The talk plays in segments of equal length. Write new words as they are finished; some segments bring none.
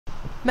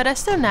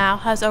Modesto now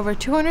has over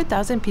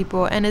 200,000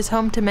 people and is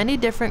home to many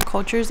different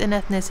cultures and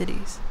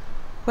ethnicities.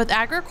 With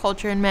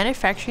agriculture and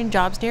manufacturing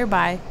jobs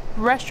nearby,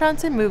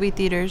 restaurants and movie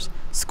theaters,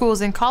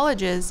 schools and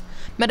colleges,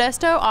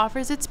 Modesto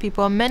offers its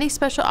people many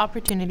special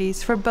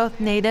opportunities for both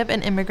native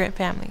and immigrant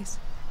families.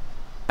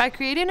 By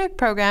creating a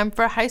program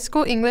for high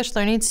school English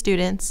learning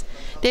students,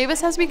 Davis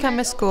has become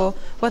a school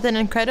with an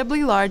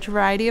incredibly large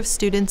variety of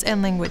students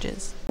and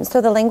languages. So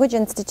the Language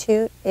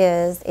Institute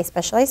is a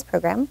specialized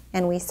program,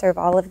 and we serve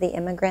all of the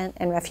immigrant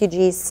and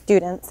refugee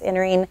students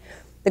entering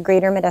the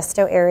greater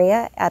Modesto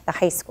area at the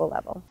high school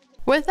level.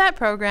 With that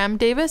program,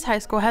 Davis High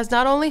School has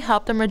not only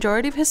helped a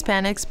majority of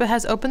Hispanics, but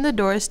has opened the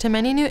doors to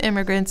many new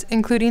immigrants,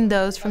 including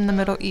those from the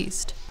Middle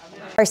East.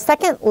 Our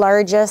second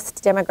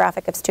largest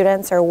demographic of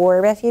students are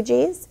war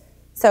refugees.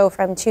 So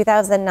from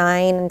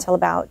 2009 until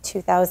about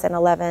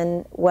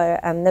 2011,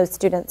 those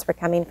students were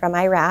coming from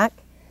Iraq.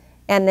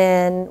 And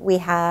then we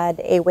had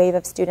a wave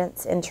of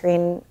students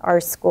entering our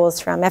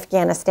schools from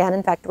Afghanistan.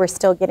 In fact, we're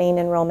still getting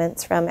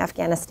enrollments from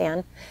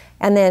Afghanistan.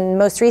 And then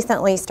most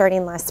recently,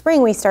 starting last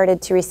spring, we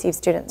started to receive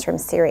students from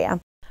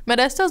Syria.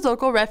 Modesto's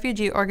local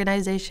refugee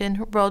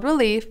organization, World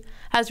Relief,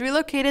 has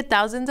relocated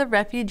thousands of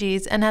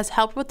refugees and has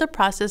helped with the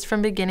process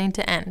from beginning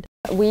to end.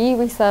 We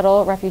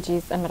resettle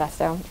refugees in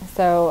Modesto.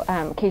 So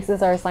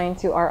cases are assigned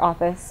to our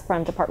office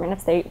from Department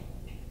of State,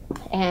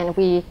 and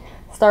we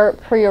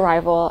start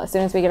pre-arrival. As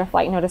soon as we get a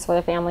flight notice for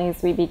the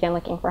families, we begin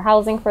looking for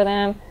housing for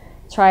them,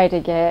 try to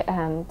get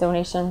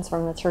donations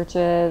from the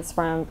churches,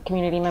 from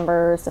community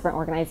members, different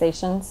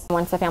organizations.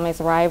 Once the families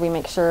arrive, we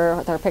make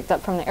sure they're picked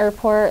up from the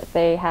airport,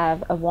 they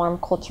have a warm,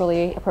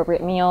 culturally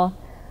appropriate meal.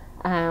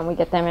 We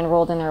get them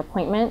enrolled in their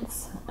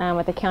appointments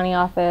with the county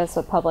office,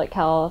 with public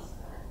health,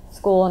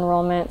 school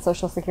enrollment,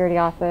 social security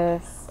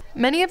office.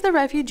 Many of the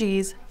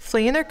refugees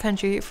fleeing their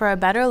country for a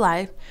better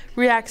life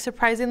react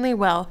surprisingly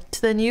well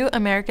to the new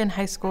American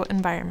high school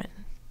environment.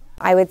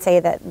 I would say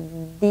that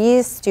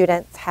these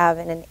students have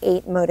an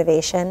innate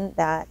motivation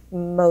that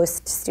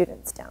most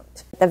students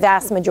don't. The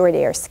vast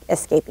majority are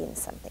escaping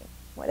something,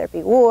 whether it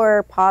be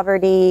war,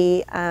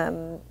 poverty,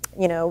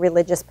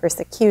 religious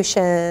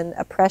persecution,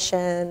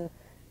 oppression,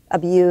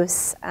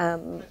 abuse.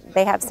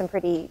 They have some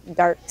pretty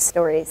dark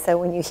stories. So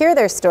when you hear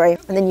their story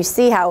and then you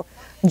see how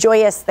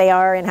joyous they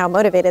are and how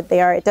motivated they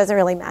are, it doesn't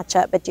really match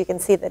up, but you can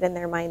see that in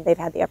their mind they've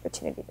had the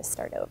opportunity to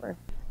start over.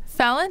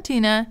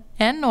 Valentina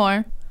and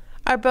Noor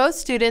are both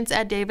students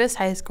at Davis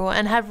High School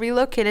and have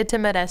relocated to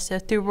Modesto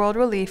through World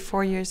Relief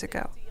 4 years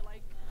ago.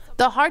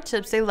 The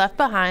hardships they left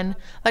behind,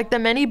 like the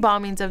many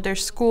bombings of their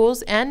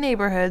schools and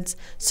neighborhoods,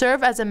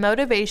 serve as a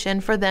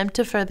motivation for them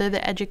to further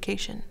their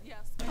education.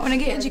 I want to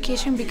get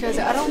education because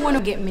I don't want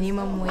to get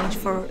minimum wage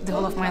for the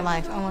whole of my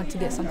life. I want to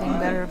get something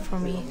better for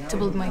me to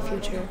build my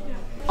future.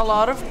 A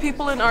lot of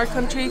people in our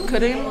country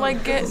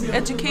couldn't get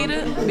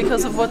educated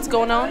because of what's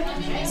going on.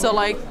 So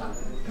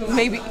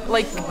maybe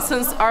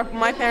since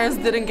my parents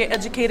didn't get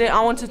educated,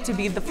 I wanted to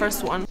be the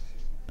first one.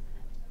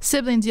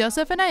 Siblings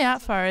Yosef and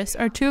Ayat Faris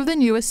are two of the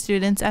newest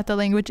students at the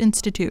Language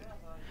Institute.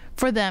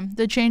 For them,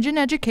 the change in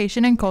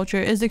education and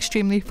culture is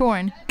extremely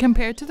foreign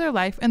compared to their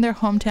life in their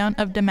hometown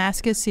of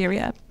Damascus,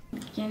 Syria.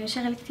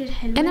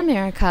 In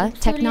America,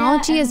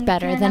 technology is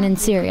better than in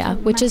Syria,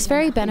 which is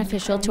very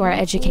beneficial to our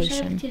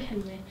education.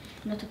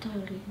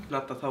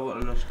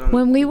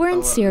 When we were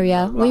in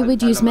Syria, we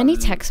would use many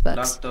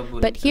textbooks,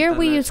 but here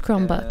we use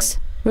Chromebooks.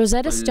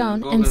 Rosetta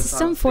Stone and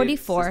System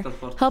 44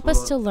 help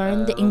us to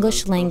learn the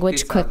English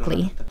language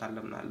quickly.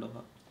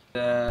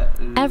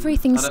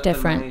 Everything's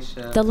different.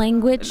 The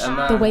language,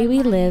 the way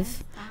we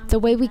live, the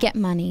way we get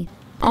money.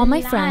 All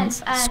my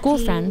friends, school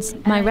friends,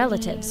 my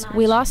relatives,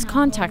 we lost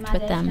contact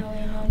with them.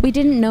 We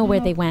didn't know where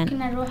they went.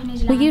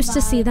 We used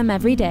to see them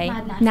every day.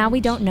 Now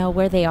we don't know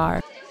where they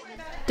are.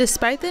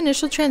 Despite the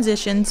initial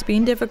transitions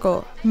being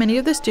difficult, many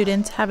of the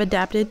students have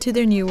adapted to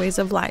their new ways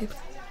of life.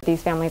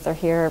 These families are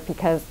here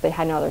because they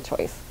had no other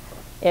choice.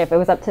 If it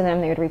was up to them,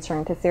 they would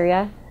return to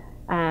Syria.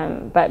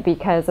 But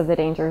because of the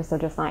dangers, they're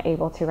just not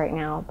able to right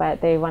now.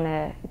 But they want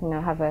to,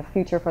 have a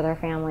future for their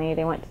family.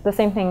 They want the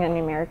same thing an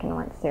American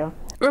wants to.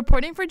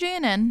 Reporting for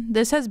JNN,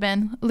 this has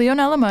been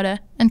Leonella Mota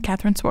and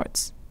Catherine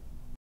Swartz.